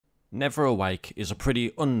NeverAwake is a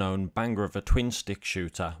pretty unknown banger of a twin-stick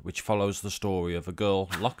shooter which follows the story of a girl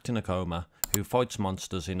locked in a coma who fights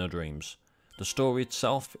monsters in her dreams. The story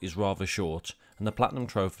itself is rather short, and the Platinum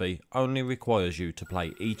Trophy only requires you to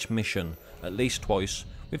play each mission at least twice,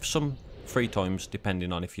 with some 3 times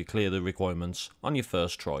depending on if you clear the requirements on your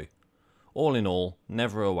first try. All in all,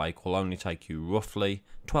 NeverAwake will only take you roughly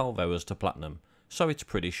 12 hours to platinum, so it's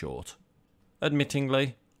pretty short.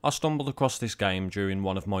 Admittingly, I stumbled across this game during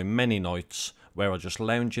one of my many nights where I just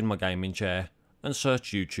lounge in my gaming chair and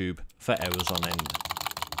search YouTube for hours on end.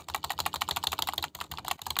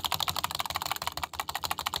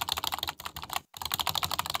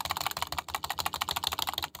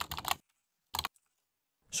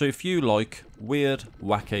 So if you like weird,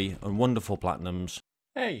 wacky and wonderful platinums,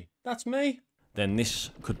 hey, that's me, then this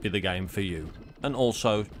could be the game for you. And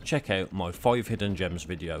also check out my 5 hidden gems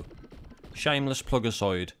video. Shameless plug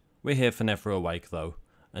aside, we're here for NeverAwake though,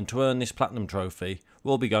 and to earn this Platinum Trophy,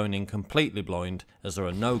 we'll be going in completely blind as there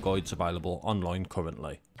are no guides available online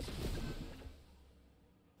currently.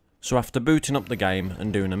 So after booting up the game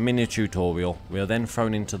and doing a mini tutorial, we are then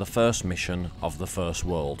thrown into the first mission of the first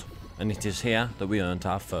world, and it is here that we earned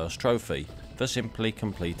our first trophy for simply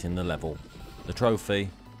completing the level. The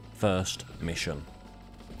trophy, first mission.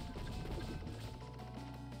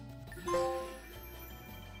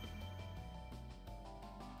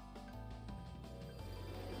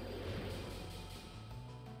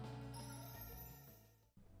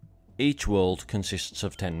 Each world consists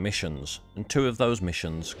of 10 missions, and 2 of those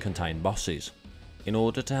missions contain bosses. In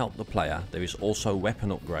order to help the player, there is also weapon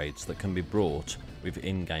upgrades that can be brought with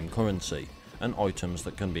in-game currency, and items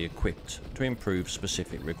that can be equipped to improve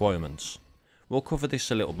specific requirements. We'll cover this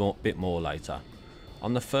a little bit more later.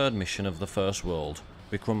 On the 3rd mission of the first world,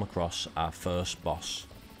 we come across our first boss,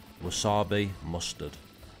 Wasabi Mustard,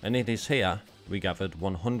 and it is here we gathered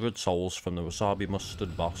 100 souls from the Wasabi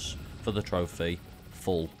Mustard boss for the trophy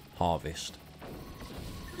Full Harvest.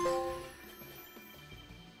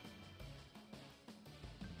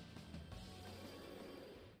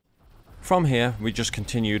 From here we just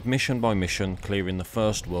continued mission by mission clearing the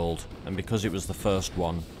first world, and because it was the first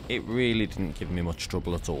one, it really didn't give me much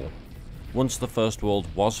trouble at all. Once the first world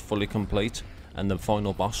was fully complete and the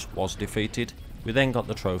final boss was defeated, we then got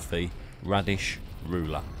the trophy Radish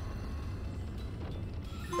Ruler.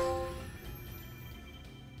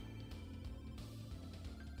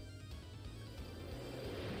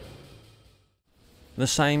 The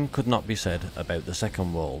same could not be said about the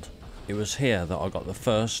second world. It was here that I got the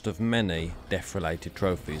first of many death related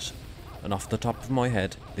trophies, and off the top of my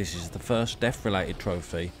head this is the first death related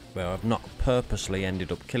trophy where I've not purposely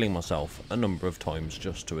ended up killing myself a number of times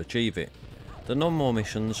just to achieve it. The normal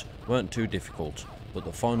missions weren't too difficult, but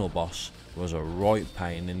the final boss was a right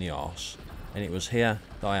pain in the arse, and it was here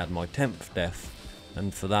that I had my 10th death,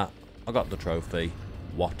 and for that I got the trophy.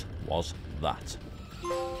 What was that?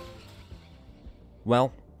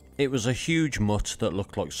 Well, it was a huge mutt that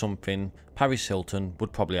looked like something Paris Hilton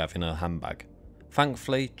would probably have in her handbag.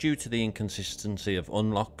 Thankfully, due to the inconsistency of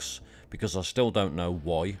unlocks, because I still don't know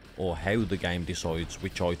why or how the game decides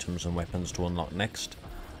which items and weapons to unlock next,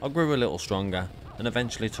 I grew a little stronger and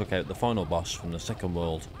eventually took out the final boss from the second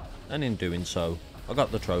world, and in doing so, I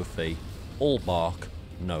got the trophy All Bark,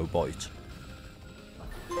 No Bite.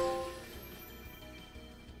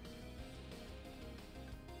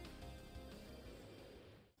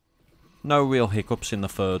 No real hiccups in the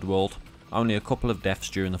third world, only a couple of deaths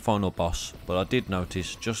during the final boss, but I did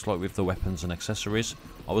notice, just like with the weapons and accessories,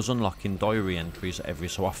 I was unlocking diary entries every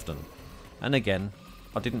so often. And again,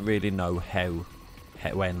 I didn't really know how,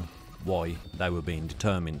 when, why they were being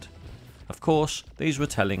determined. Of course, these were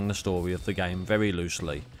telling the story of the game very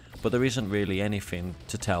loosely, but there isn't really anything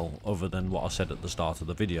to tell other than what I said at the start of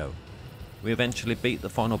the video. We eventually beat the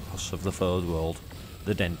final boss of the third world,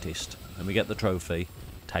 the Dentist, and we get the trophy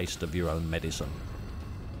Taste of Your Own Medicine.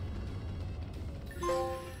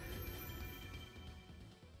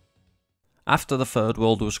 After the third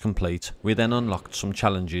world was complete, we then unlocked some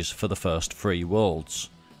challenges for the first 3 worlds.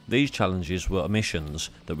 These challenges were missions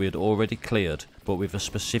that we had already cleared, but with a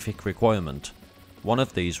specific requirement. One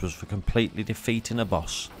of these was for completely defeating a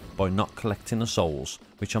boss by not collecting the souls,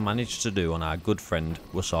 which I managed to do on our good friend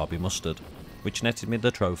Wasabi Mustard, which netted me the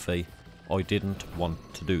trophy I didn't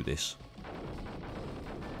want to do this.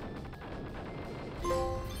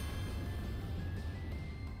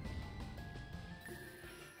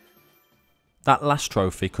 That last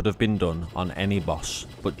trophy could have been done on any boss,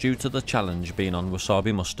 but due to the challenge being on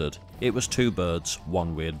Wasabi Mustard, it was 2 birds,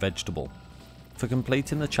 1 weird vegetable. For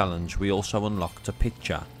completing the challenge we also unlocked a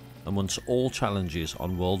picture, and once all challenges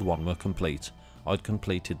on World 1 were complete, I'd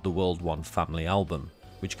completed the World 1 family album,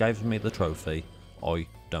 which gave me the trophy I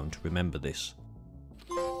Don't Remember This.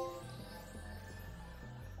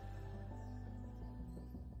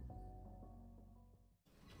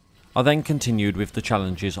 I then continued with the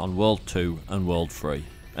challenges on World 2 and World 3,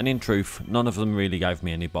 and in truth none of them really gave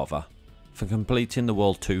me any bother. For completing the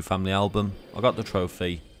World 2 family album, I got the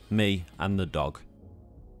trophy Me and the Dog.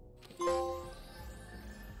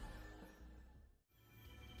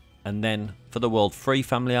 And then for the World 3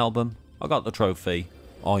 family album, I got the trophy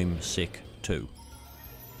I'm Sick Too.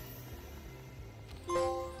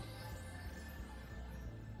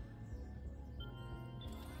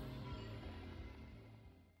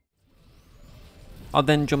 I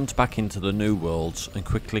then jumped back into the new worlds and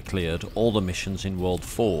quickly cleared all the missions in World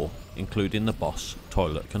 4, including the boss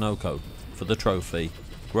Toilet Kanoko, for the trophy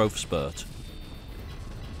Growth Spurt.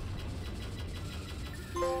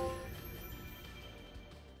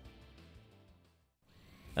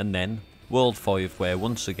 And then World 5, where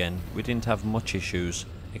once again we didn't have much issues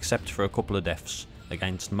except for a couple of deaths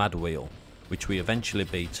against Mad Wheel, which we eventually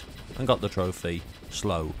beat and got the trophy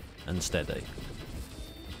Slow and Steady.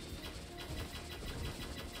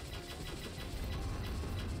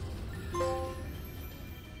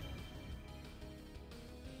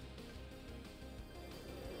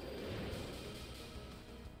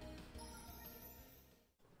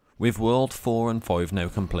 With World 4 and 5 now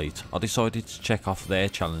complete, I decided to check off their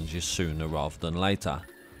challenges sooner rather than later.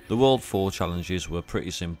 The World 4 challenges were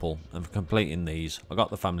pretty simple, and for completing these I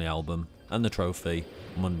got the family album and the trophy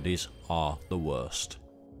Mondays Are the Worst.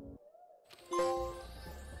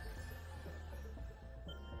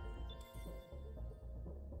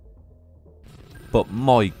 But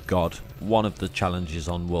my god, one of the challenges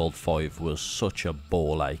on World 5 was such a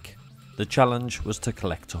ball ache. The challenge was to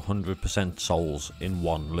collect 100% souls in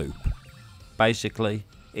one loop. Basically,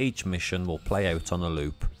 each mission will play out on a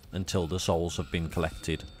loop until the souls have been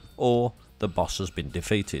collected or the boss has been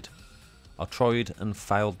defeated. I tried and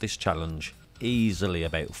failed this challenge easily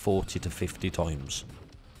about 40 to 50 times.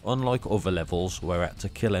 Unlike other levels where I had to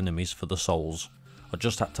kill enemies for the souls, I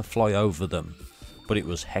just had to fly over them, but it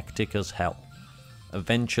was hectic as hell.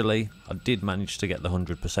 Eventually, I did manage to get the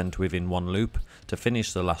 100% within one loop to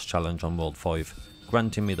finish the last challenge on World 5,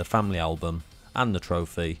 granting me the family album and the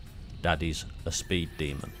trophy, Daddy's a Speed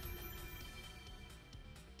Demon.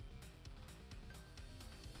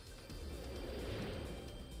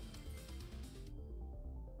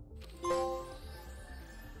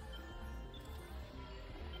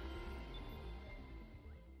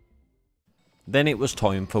 Then it was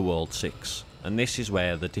time for World 6, and this is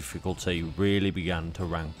where the difficulty really began to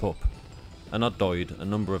ramp up, and I died a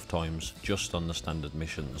number of times just on the standard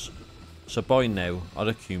missions. So by now I'd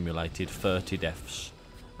accumulated 30 deaths,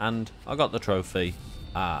 and I got the trophy,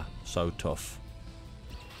 So Tough.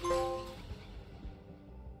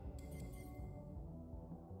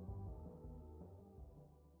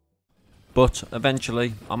 But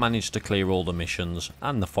eventually I managed to clear all the missions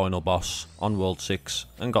and the final boss on World 6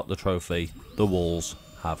 and got the trophy, The Walls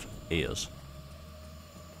Have Ears.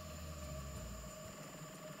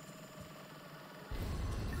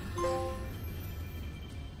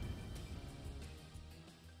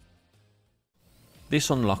 This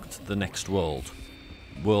unlocked the next world,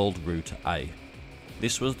 World Route A.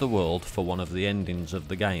 This was the world for one of the endings of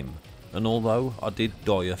the game, and although I did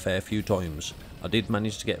die a fair few times, I did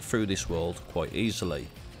manage to get through this world quite easily.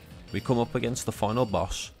 We come up against the final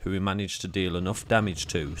boss, who we managed to deal enough damage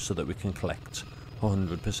to so that we can collect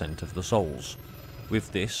 100% of the souls.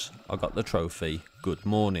 With this, I got the trophy Good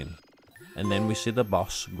Morning, and then we see the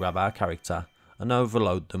boss grab our character and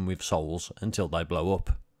overload them with souls until they blow up.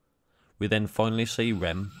 We then finally see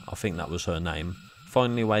Rem, I think that was her name,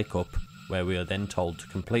 finally wake up, where we are then told to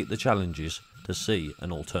complete the challenges to see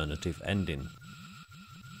an alternative ending.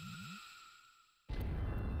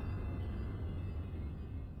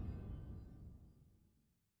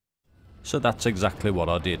 So that's exactly what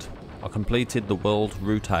I did. I completed the World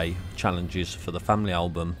Route A challenges for the family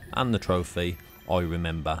album and the trophy I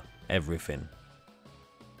Remember Everything.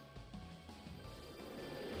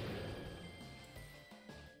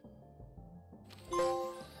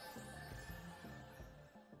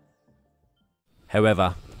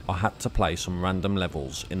 However, I had to play some random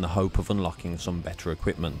levels in the hope of unlocking some better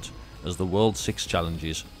equipment, as the World 6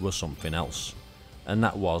 challenges were something else. And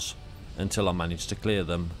that was, until I managed to clear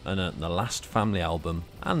them and earn the last family album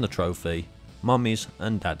and the trophy, Mummies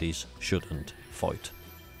and Daddies Shouldn't Fight.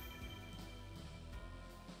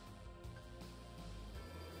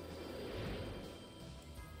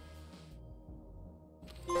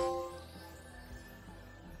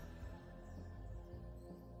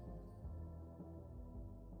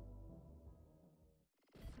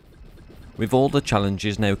 With all the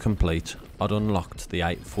challenges now complete, I'd unlocked the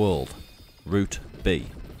 8th world, Route B.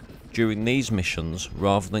 During these missions,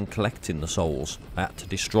 rather than collecting the souls, I had to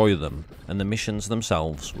destroy them, and the missions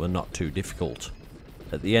themselves were not too difficult.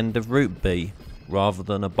 At the end of Route B, rather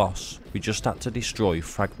than a boss, we just had to destroy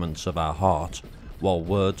fragments of our heart, while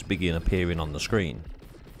words begin appearing on the screen.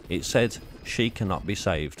 It said, "She cannot be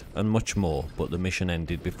saved," and much more, but the mission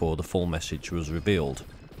ended before the full message was revealed.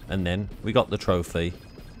 And then we got the trophy.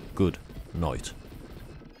 Good night.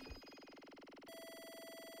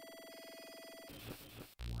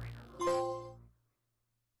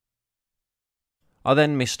 I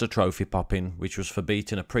then missed a trophy popping, which was for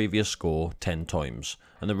beating a previous score 10 times,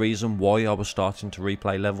 and the reason why I was starting to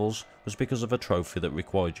replay levels was because of a trophy that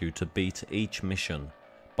required you to beat each mission,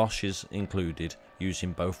 bosses included,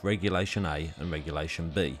 using both Regulation A and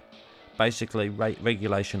Regulation B. Basically,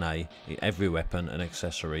 Regulation A, every weapon and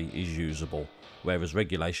accessory is usable, whereas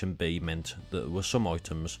Regulation B meant that there were some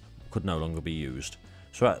items could no longer be used,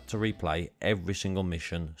 so I had to replay every single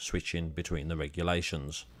mission, switching between the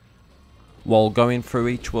regulations. While going through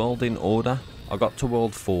each world in order, I got to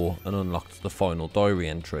World 4 and unlocked the final diary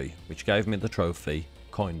entry, which gave me the trophy.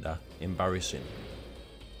 Kinda embarrassing.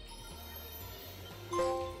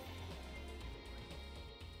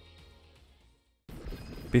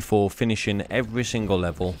 Before finishing every single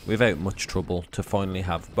level without much trouble to finally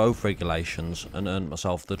have both regulations and earn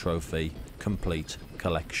myself the trophy, Complete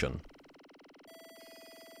Collection.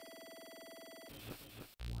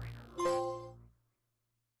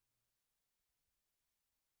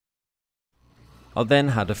 I then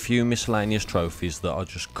had a few miscellaneous trophies that I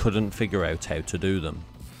just couldn't figure out how to do them.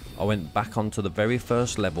 I went back onto the very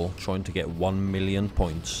first level trying to get 1 million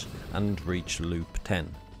points and reached loop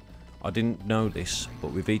 10. I didn't know this,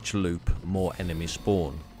 but with each loop more enemies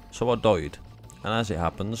spawn, so I died, and as it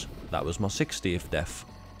happens, that was my 60th death,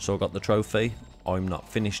 so I got the trophy. I'm not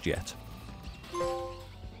finished yet.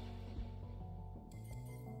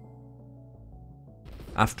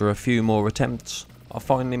 After a few more attempts, I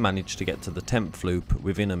finally managed to get to the 10th loop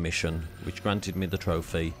within a mission, which granted me the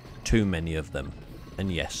trophy, Too Many of Them,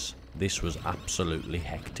 and yes, this was absolutely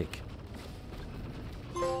hectic.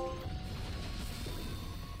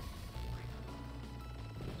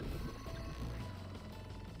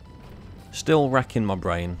 Still racking my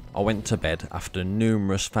brain, I went to bed after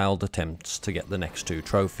numerous failed attempts to get the next 2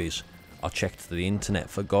 trophies. I checked the internet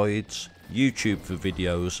for guides, YouTube for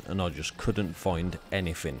videos, and I just couldn't find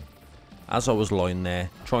anything. As I was lying there,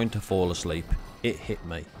 trying to fall asleep, it hit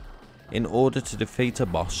me. In order to defeat a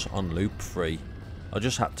boss on loop 3, I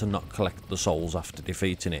just had to not collect the souls after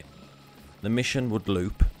defeating it. The mission would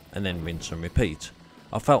loop, and then rinse and repeat.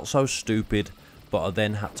 I felt so stupid, but I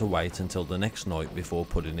then had to wait until the next night before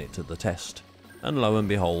putting it to the test. And lo and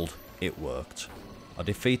behold, it worked. I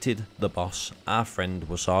defeated the boss, our friend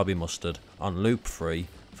Wasabi Mustard, on loop 3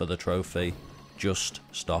 for the trophy, Just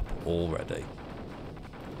Stop Already.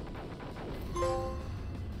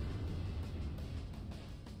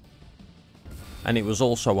 And it was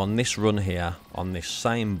also on this run here, on this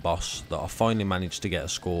same boss, that I finally managed to get a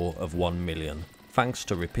score of 1 million, thanks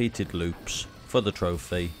to repeated loops for the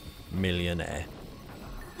trophy, Millionaire.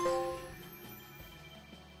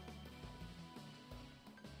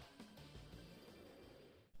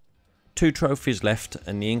 Two trophies left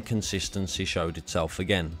and the inconsistency showed itself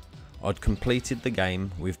again. I'd completed the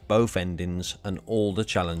game with both endings and all the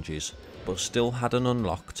challenges, but still hadn't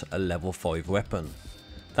unlocked a level 5 weapon.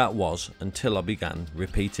 That was until I began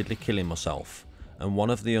repeatedly killing myself, and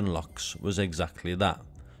one of the unlocks was exactly that,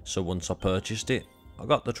 so once I purchased it, I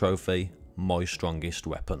got the trophy, My Strongest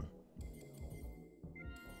Weapon.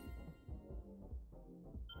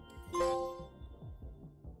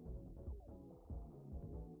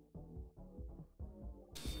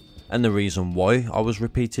 And the reason why I was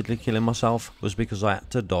repeatedly killing myself was because I had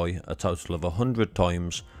to die a total of 100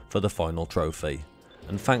 times for the final trophy.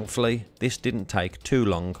 And thankfully, this didn't take too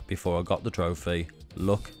long before I got the trophy.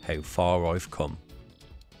 Look how far I've come.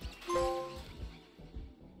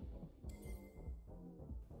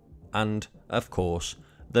 And, of course,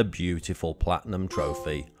 the beautiful Platinum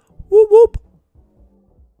Trophy. Whoop whoop!